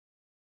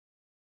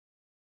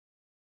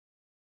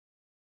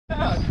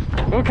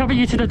We'll cover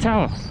you to the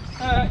tower.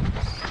 Yeah,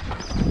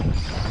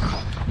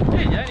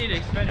 you don't need to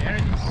expend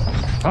energy.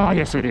 Oh,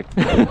 yes, we do.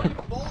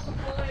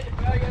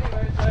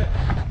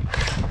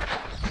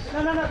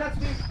 No, that's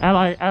me.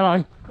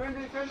 Ally.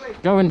 Friendly.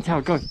 Go in the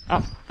tower, go.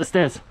 Up the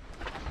stairs.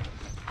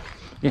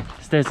 Yeah,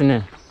 stairs in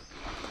there.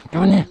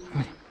 Go in there.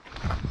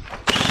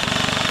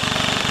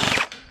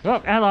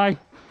 Up, Ally.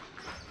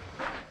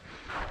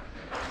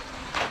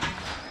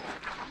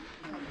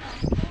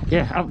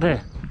 Yeah, up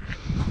there.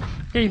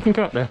 Yeah, you can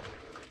go up there.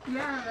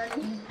 Yeah,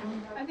 ready.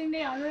 I think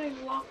they already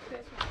locked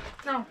this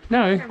one.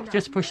 No,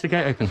 just push the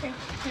gate open. Okay.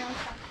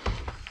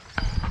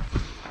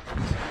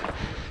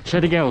 Show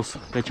the girls.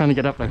 They're trying to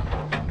get up there.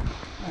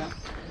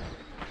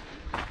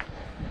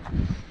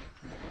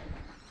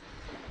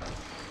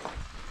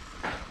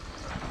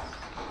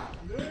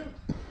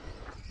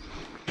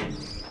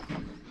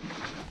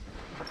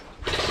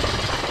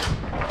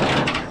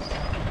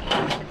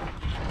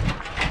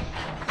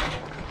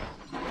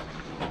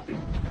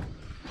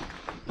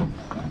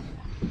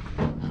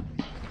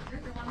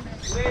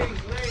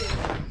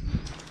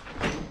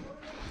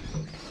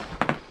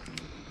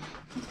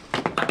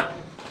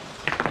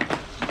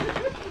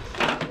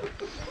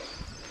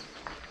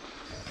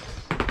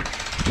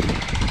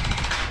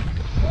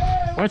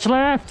 Watch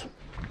left.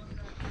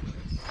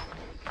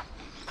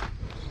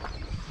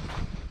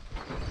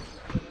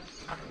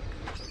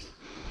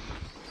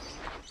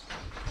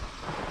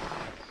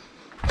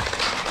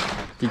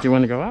 Did you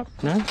want to go up?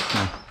 No? No.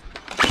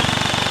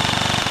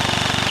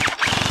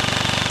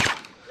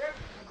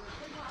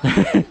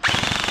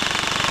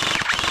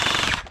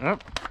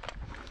 Up.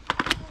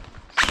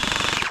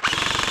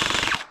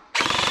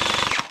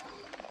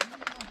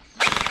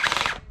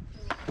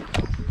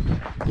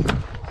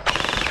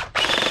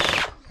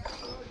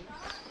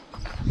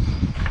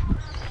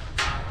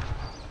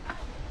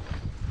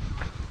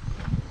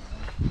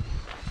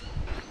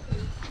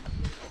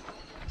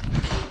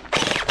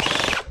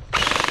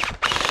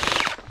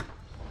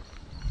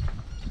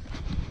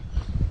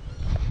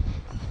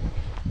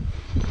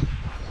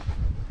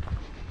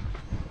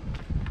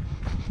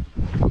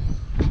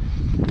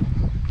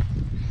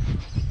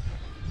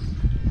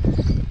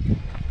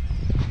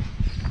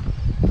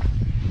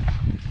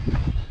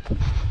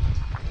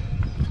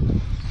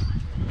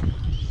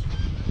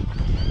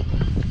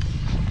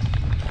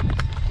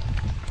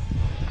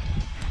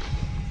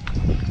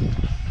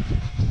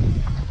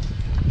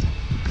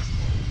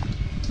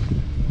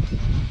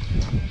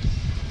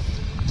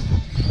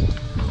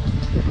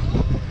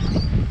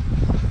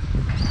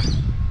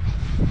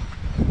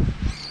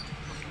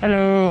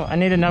 Hello, I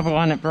need another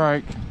one that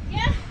broke. Yeah.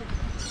 I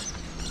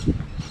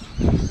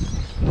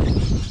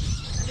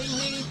think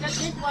we got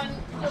this one.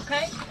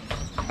 Okay.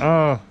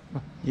 Oh,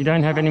 you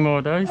don't have any more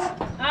of those?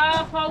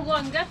 For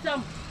one, get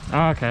some.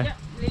 Oh, okay. Yeah,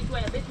 please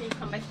wait a bit and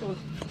come back soon.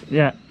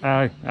 Yeah,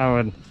 I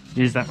would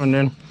use that one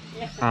then.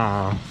 Yeah.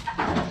 Oh.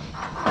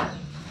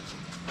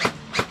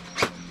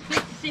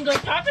 Single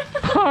shot.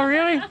 Oh,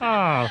 really? Oh.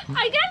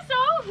 I guess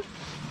so.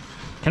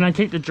 Can I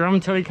keep the drum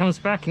until he comes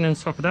back and then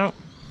swap it out?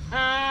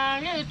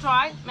 Yeah, you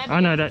try. Maybe Oh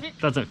no, that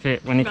doesn't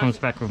fit when he comes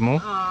back with more.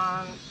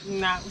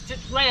 No,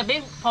 just wait a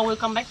bit. Paul will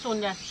come back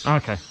soon. Yeah.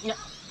 Okay. Yeah.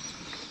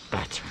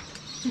 Better.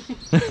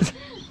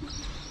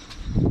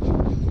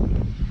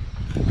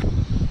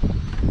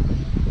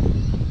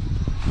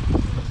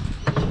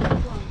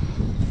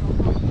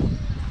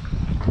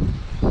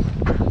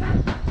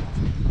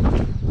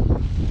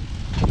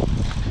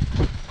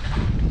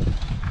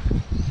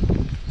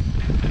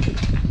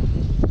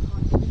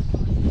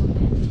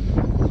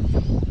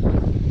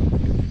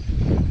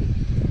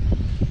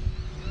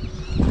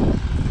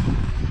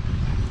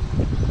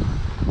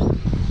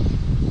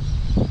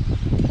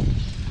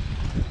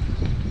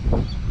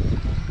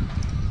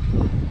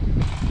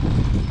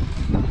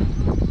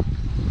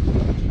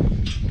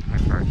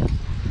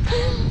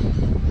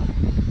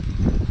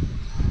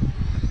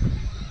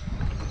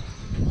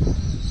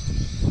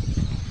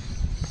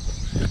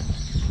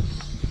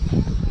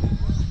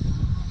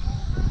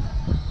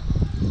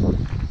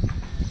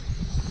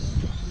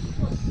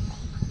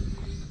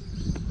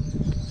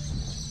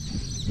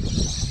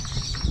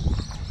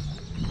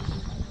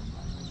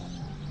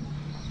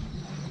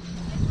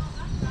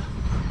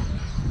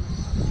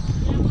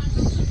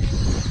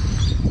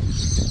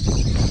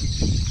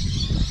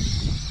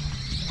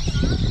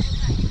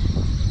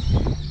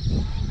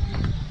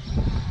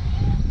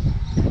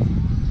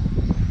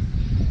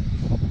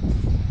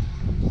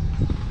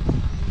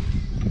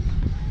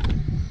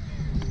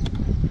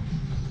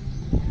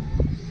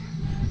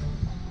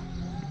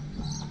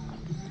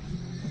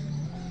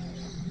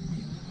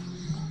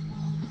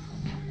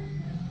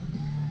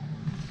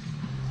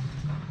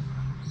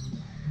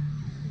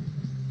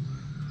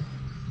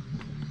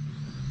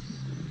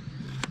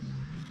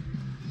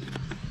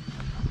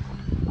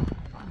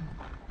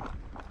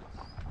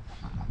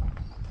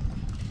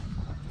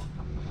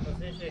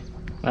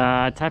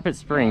 Tappet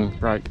spring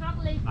broke.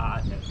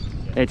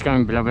 It's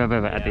going blah blah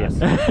blah at the end.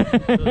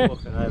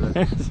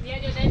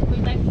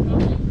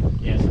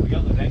 Yeah, so we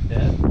got the deck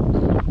there.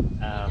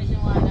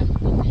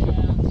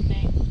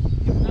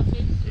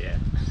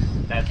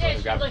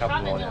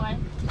 couple more now.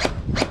 Anyway.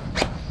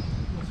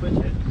 Switch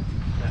it.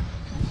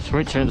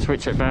 Yeah.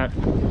 Switch it back.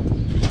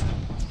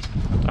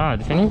 Oh,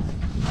 the thingy?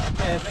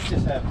 Yeah, make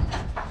this have.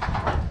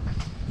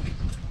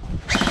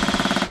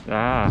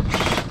 Ah.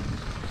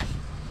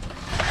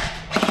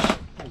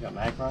 You got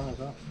mag run as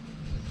well.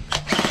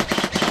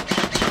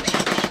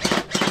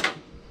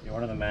 Yeah,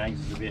 one of the mags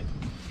is a bit.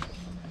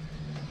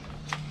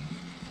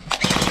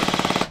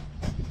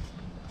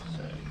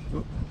 So,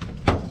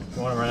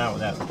 you want to run out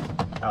with that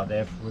out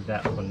there with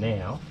that for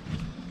now.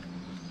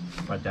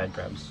 My dad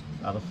grabs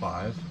the other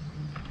 5.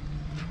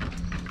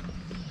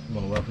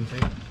 More than welcome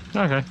to.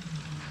 Okay.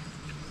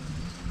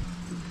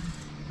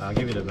 I'll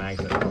give you the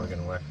mags that are probably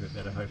going to work a bit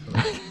better,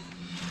 hopefully.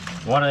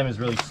 One of them is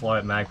really slow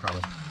at mag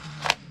promise.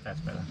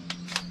 That's better.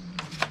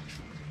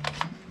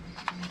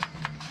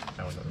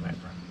 That one's got the mag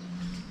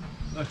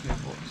promise. Okay,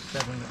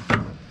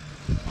 7.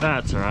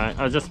 That's alright.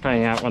 I was just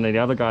paying out one of the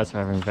other guys for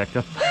having a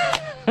vector.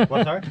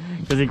 What, sorry?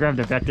 Because he grabbed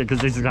a vector because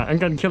this is like, I'm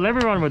going to kill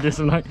everyone with this.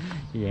 I'm like,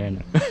 yeah,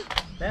 no.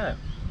 Damn it.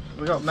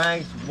 We've got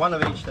mags, one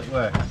of each that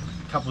work,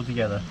 coupled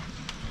together.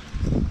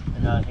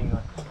 Another thing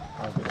like,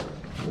 oh, good.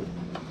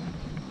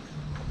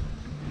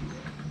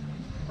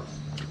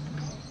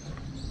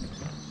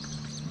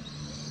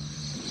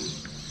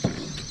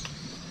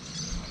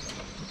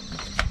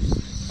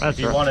 That's if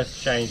you right. want to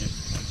change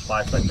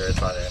splice vector, it's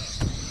right there.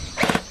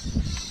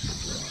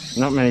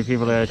 Not many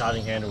people there.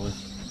 Charging handle was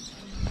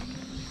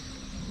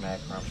mag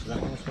prime, so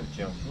that one's got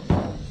gel.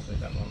 So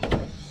that one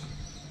works.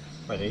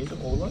 Wait, these are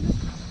all like this?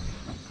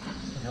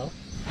 What the hell?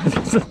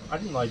 I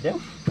didn't like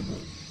them.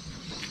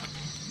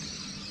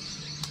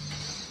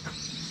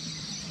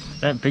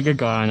 That bigger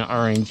guy in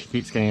orange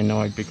keeps getting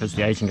annoyed because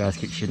the Asian guys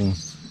keep shooting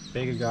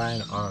Bigger guy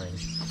in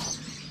orange.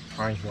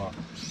 Orange what?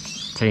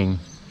 team.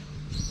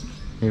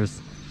 He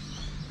was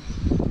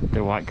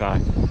the white guy.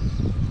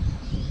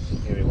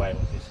 He'll be waiting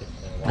with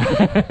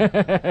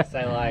this. So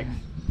like,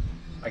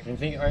 I can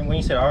think, I mean, when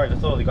you said orange, I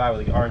thought of the guy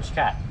with the orange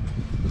cat.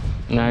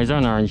 No, he's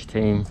on orange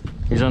team.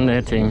 He's on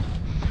their team.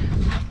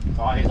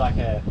 Oh, he's like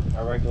a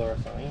regular or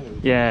something.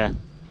 Yeah.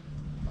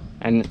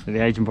 And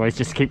the Asian boys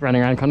just keep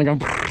running around kind of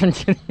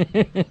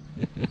going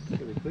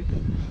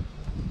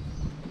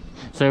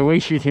So we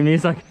shoot him and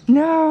he's like,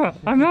 no,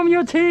 I'm on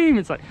your team.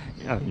 It's like,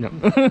 oh, no.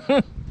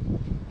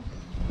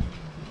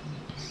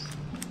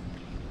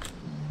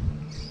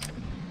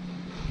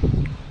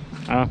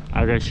 Oh,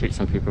 I'll go shoot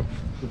some people.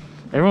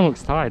 Everyone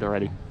looks tired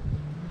already.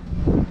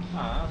 Oh,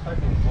 I was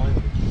hoping the boys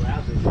would chill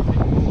out a bit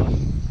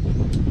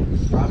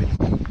more. Rubbing him.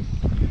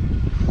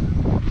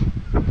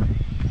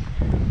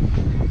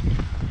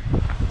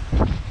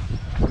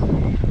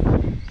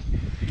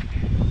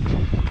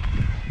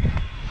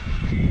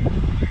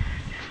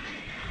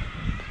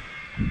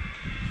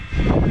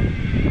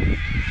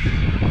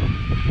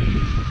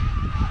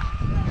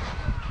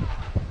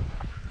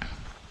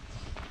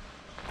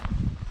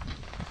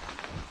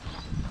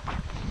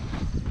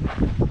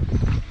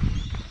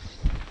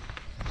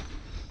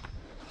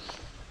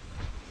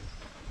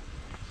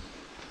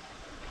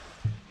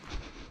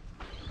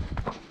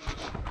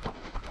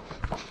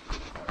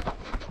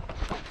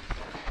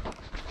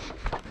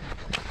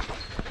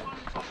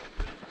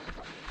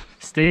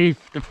 Steve,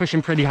 they're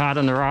pushing pretty hard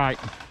on the right.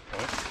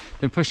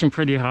 They're pushing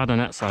pretty hard on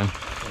that side.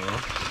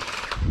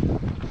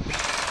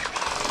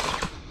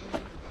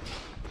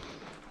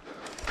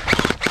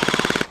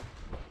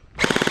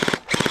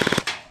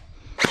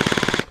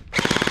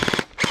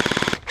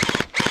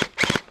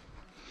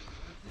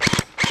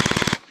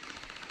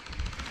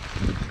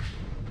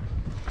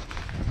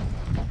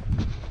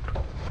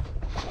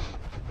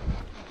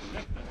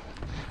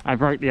 I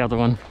broke the other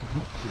one.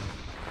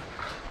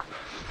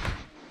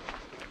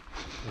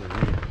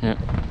 Yeah.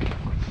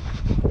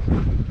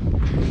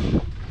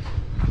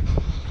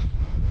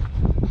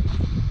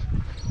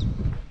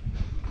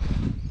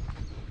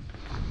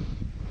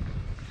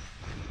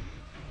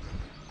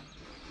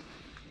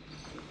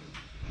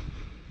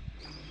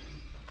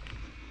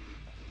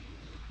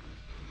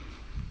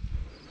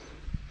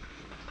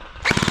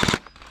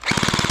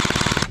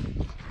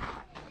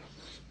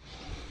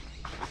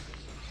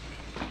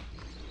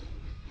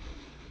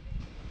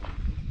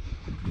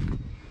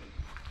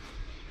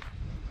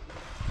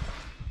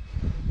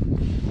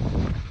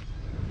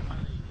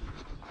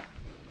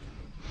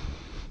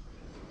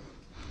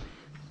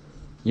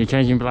 You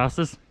changing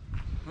blasters?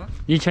 Huh?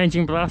 You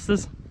changing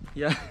blasters?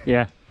 Yeah.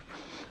 Yeah.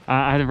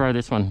 I had to row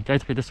this one. Go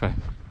through this way.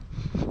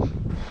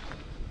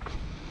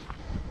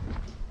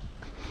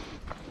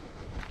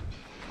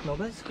 No,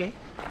 that's okay.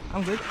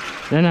 I'm good.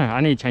 No, I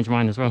need to change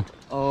mine as well.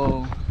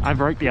 Oh. I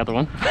broke the other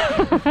one.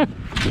 Yeah, but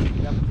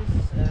this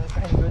is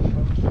kind of good.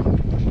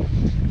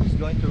 Just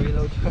going to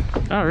reload.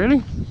 Oh,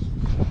 really?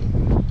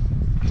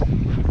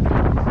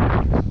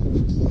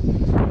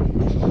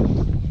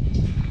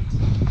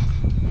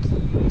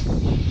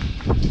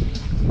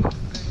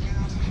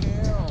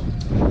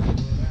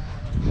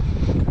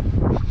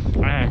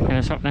 Can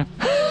I stop now?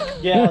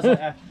 Yeah, I was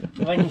like,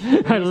 when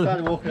you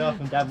started walking off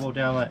and Dad walked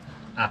down, I'm like,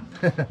 ah.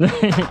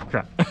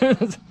 Crap.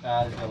 There's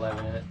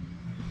 11 in it.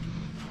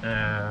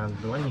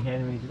 The one you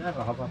handed me, did it have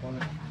a hop up on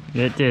it?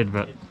 Yeah, it did,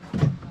 but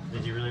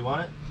Did you really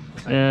want it?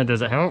 yeah,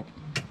 does it help?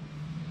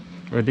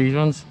 With these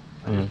ones?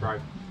 I just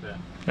broke, but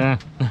Yeah.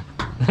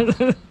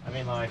 I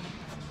mean, like,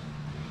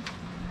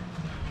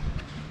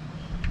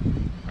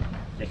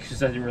 yeah,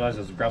 because I didn't realise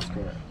there was a grub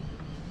screw in it.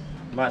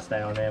 Might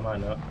stay on there, might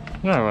not.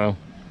 Oh well.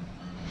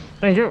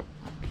 Thank you.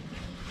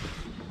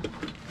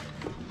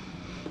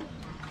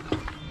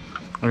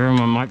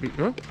 Everyone might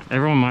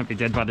be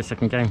dead by the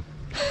second game.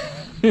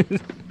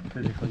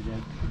 Physically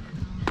dead.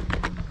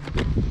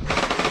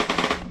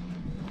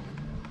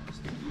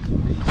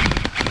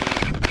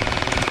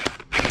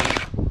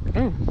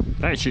 Oh,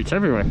 that shoots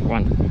everywhere.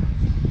 One.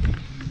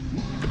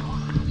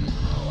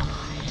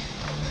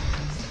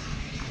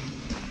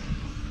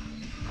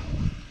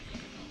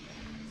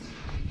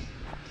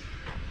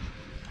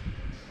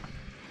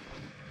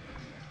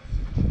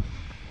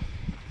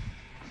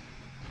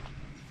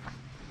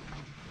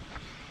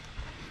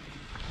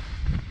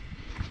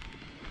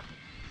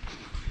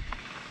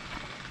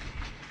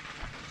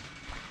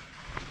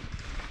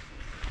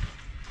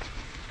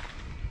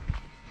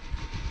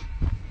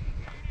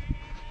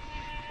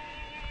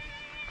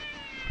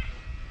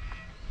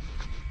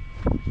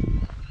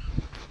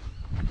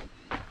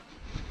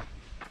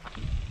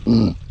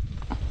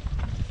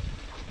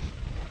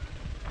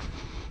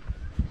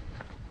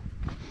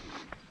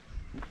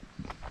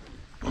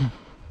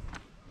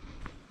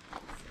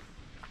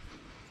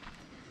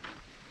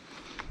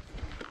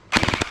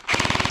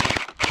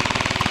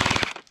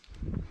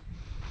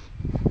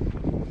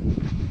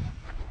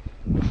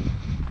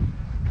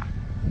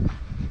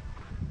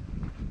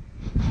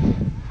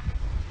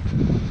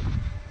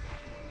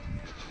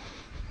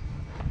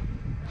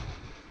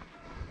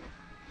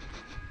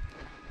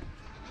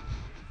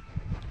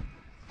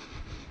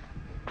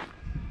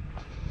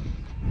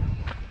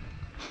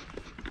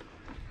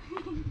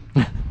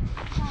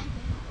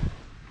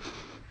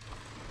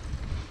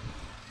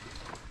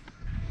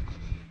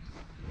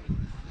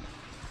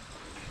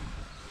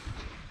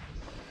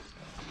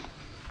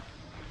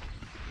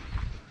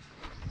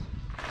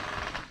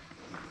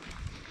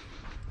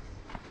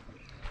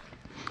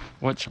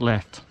 Watch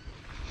left.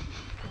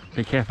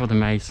 Be careful of the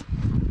maze.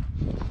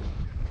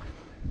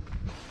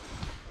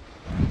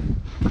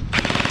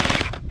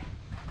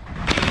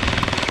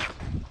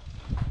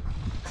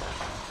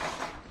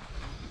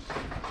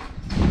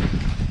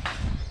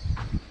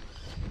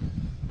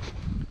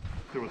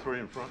 There were 3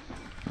 in front.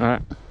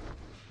 Alright.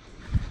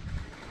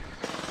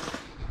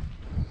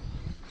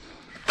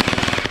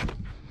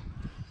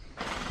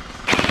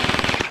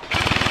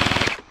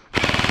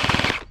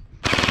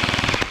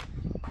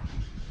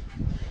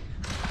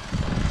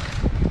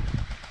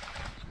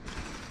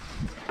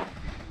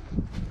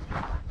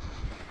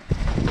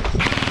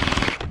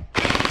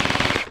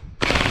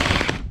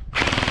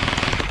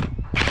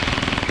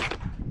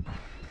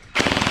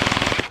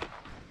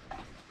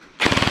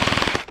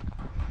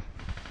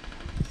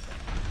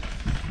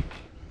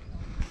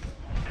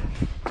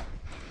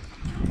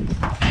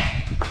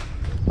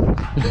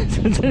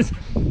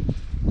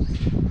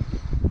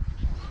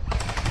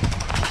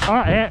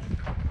 Alright, yeah.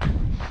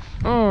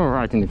 Oh,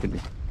 right in the kidney.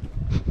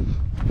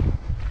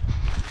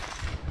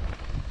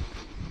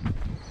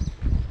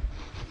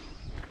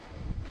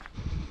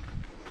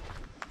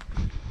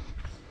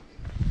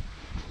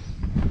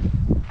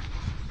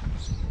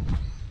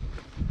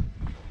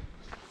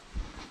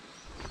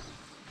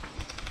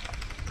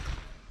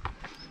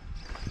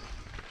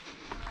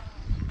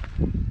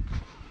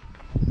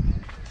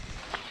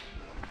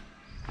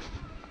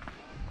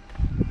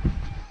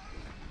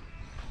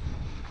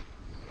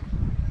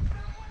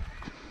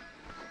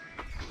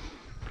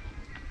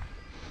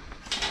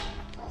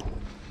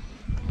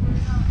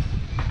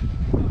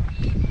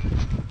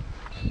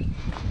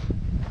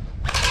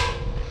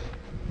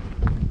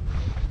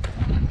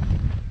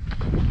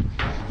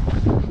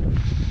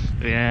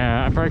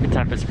 Yeah, I broke a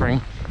tappet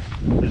spring.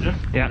 Did you?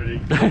 Yeah.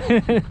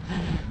 Ready?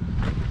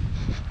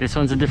 This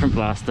one's a different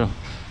blaster.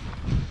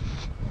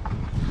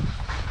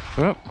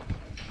 Well,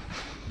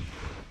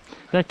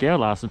 that gear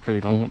lasted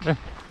pretty long up there.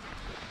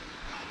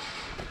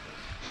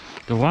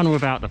 The one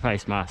without the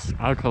face mask,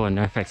 I'll call her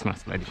no face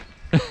mask lady.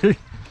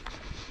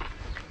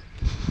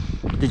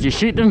 Did you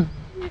shoot them?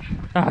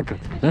 Ah, good.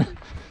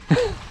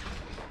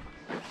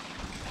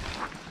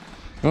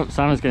 Oh,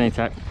 Simon's getting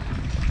attacked.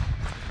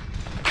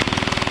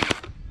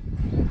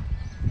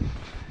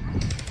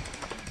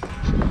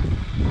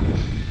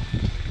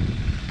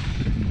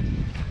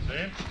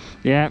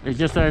 Yeah, it's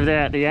just over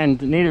there at the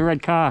end. Need a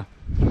red car.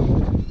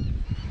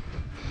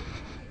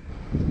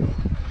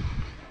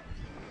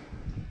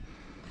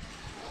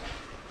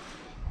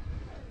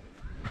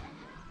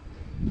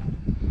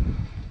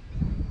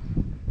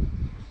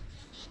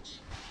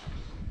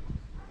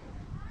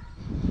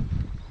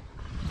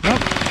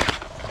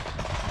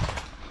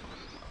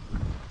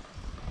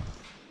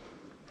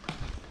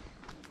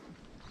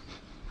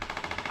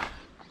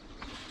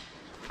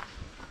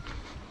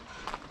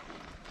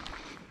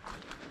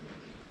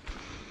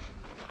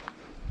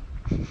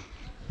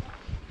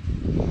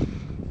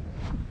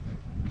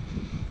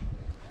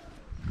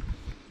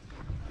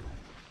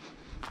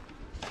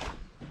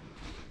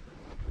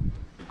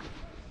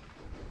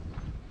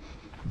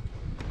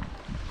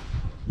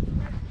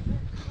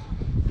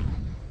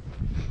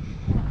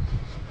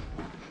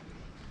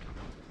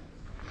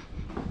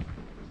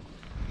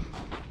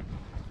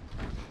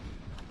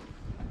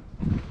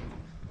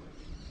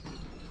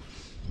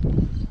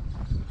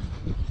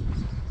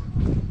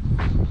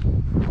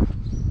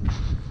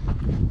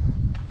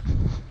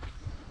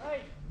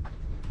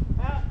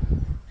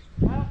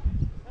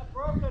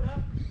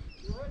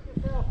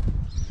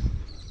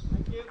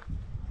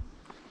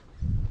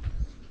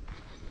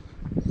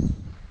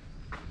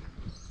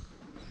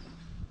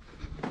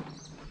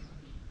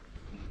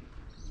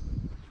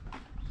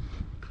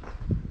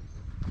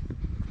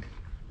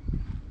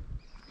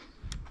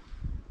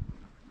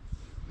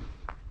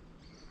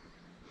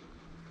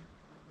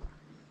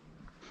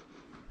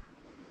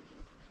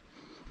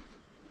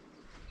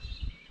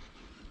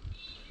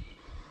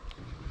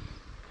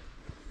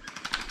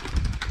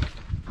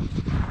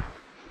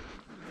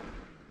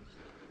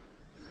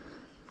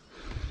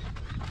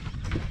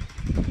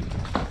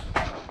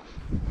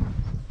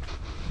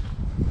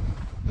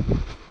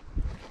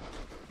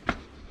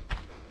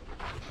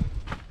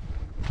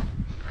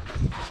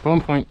 Spawn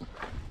point.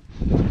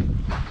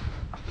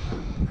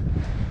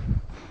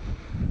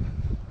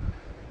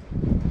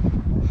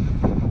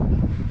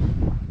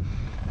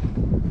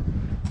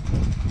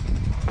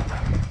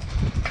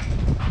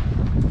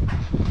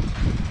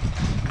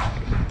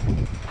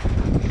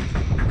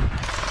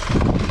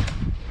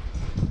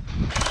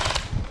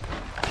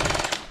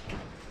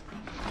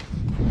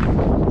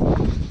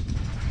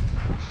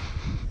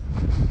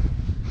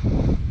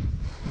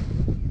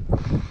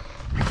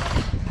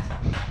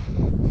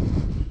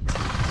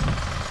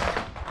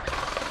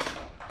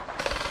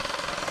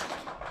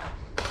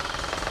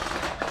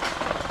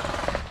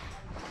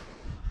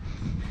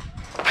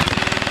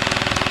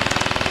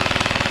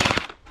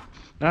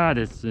 Ah,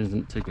 this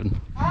isn't too good.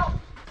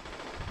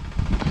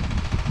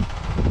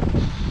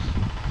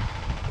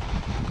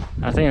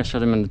 I think I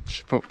shot him in the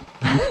foot.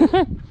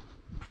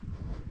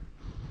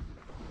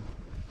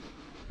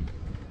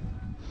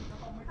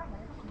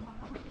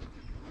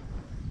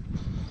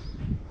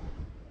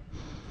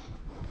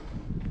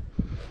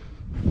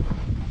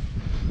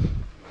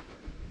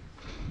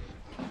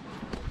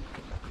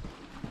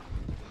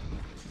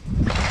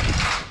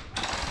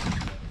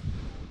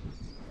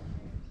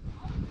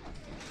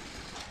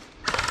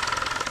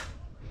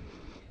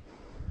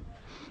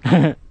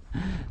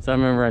 So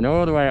I'm running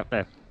all the way up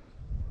there.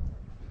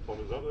 What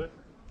was up there?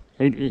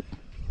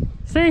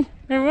 See,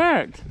 it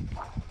worked.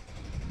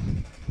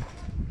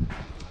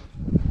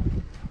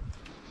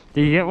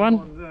 Did you get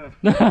one?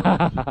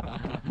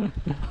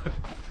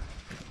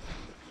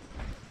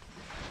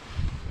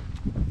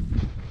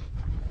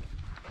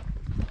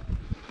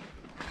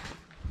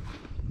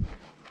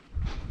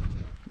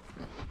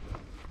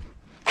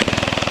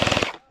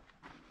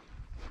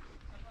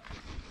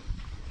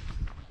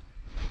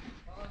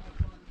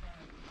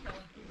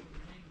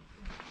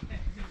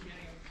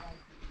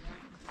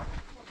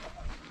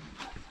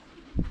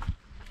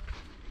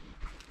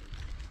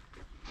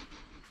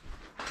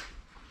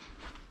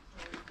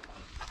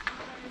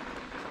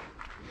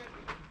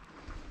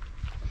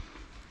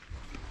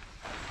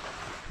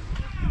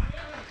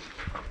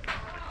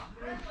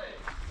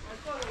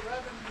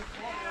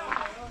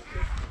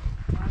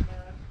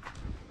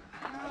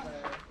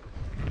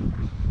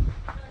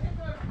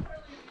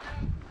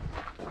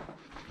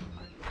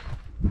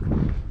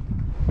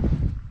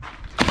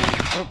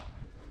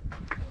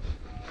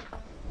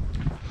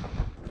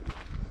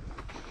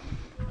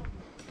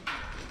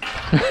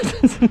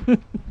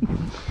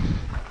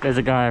 There's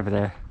a guy over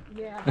there.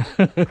 Yeah.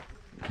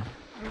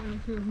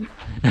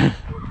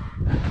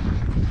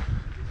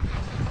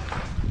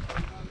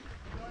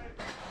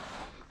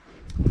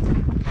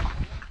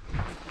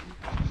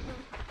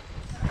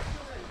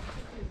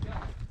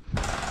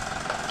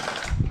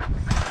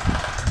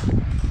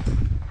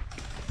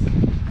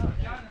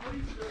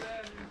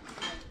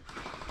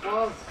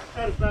 Well,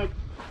 satisfied.